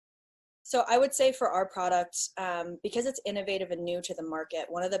So I would say for our product, because it's innovative and new to the market,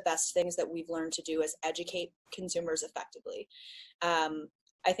 one of the best things that we've learned to do is educate consumers effectively. Um,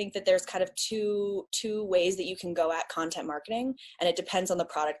 I think that there's kind of two ways that you can go at content marketing, and it depends on the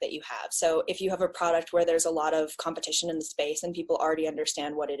product that you have. So if you have a product where there's a lot of competition in the space and people already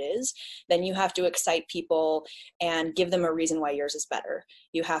understand what it is, then you have to excite people and give them a reason why yours is better.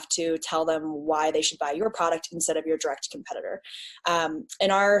 You have to tell them why they should buy your product instead of your direct competitor.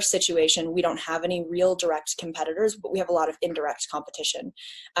 In our situation, we don't have any real direct competitors, but we have a lot of indirect competition.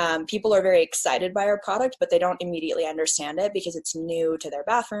 People are very excited by our product, but they don't immediately understand it because it's new to their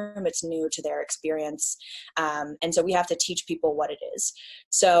bathroom, it's new to their experience. And so we have to teach people what it is.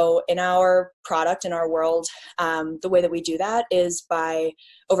 So in our product, in our world, the way that we do that is by,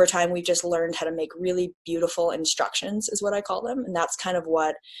 over time, we've just learned how to make really beautiful instructions, is what I call them. And that's kind of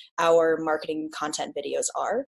what our marketing content videos are.